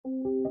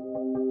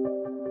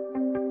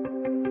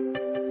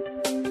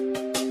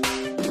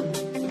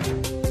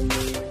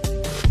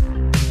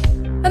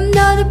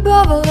Another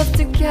bubble left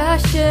to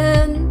cash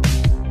in.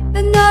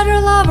 Another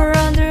lover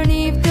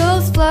underneath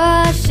those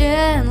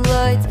flashing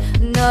lights.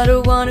 Another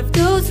one of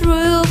those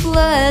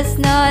ruthless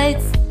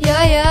nights.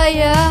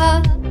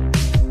 Yeah.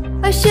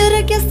 I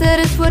should've guessed that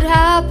it's what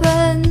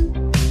happened.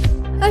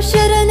 I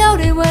should've known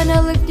it when I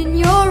looked in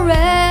your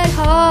red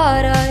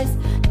hot eyes,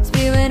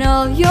 spilling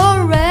all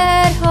your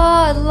red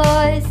hot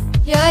lies.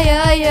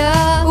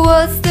 Yeah.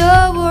 What's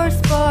the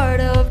worst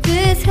part of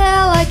this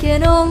hell? I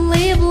can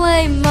only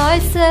blame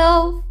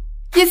myself.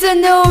 Yes, I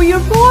know you're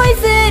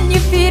poison,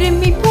 you're feeding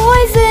me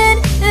poison.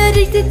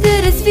 Addicted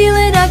to this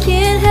feeling I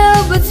can't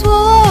help but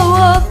swallow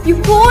up. You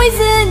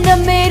poison, I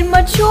made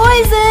my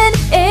choice, and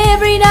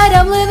every night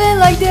I'm living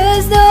like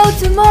there's no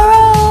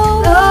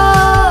tomorrow.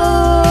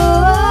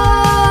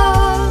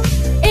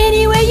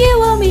 Any way you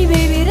want me,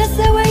 baby, that's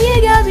the way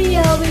you got me,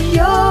 I'll be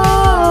yours.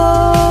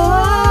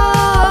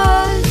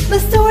 My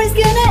story's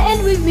gonna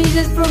end with me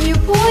just from your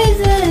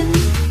poison.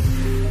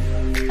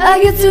 I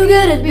get too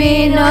good at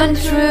being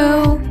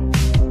untrue.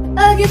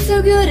 I get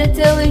so good at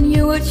telling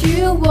you what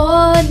you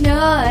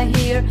wanna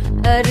hear.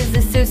 I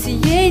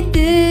disassociate,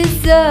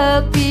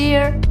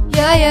 disappear.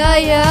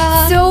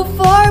 Yeah. So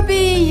far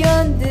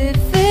beyond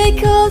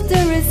difficult to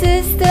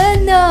resist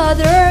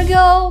another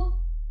goal.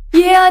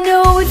 Yeah, I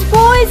know it's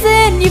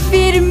poison, you're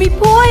feeding me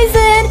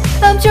poison.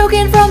 I'm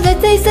choking from the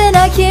taste and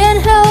I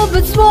can't help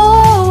but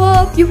swallow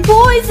up. You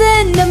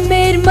poison, I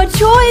made my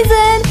choice,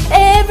 and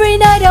every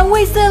night I'm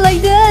wasted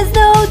like there's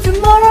no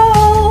tomorrow.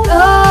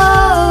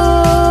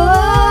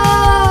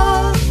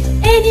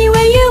 Any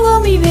way you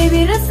want me,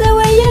 baby, that's the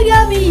way you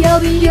got me, I'll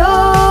be yours.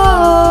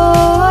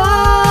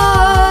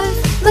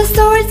 My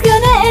story's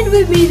gonna end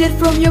with me dead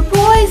from your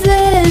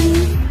poison.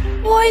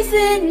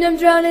 Poison, I'm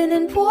drowning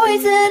in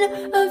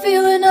poison. I'm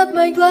filling up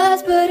my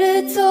glass, but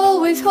it's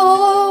always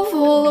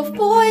full of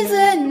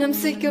poison. I'm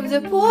sick of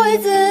the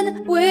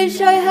poison. Wish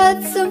I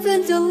had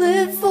something to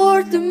live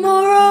for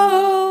tomorrow.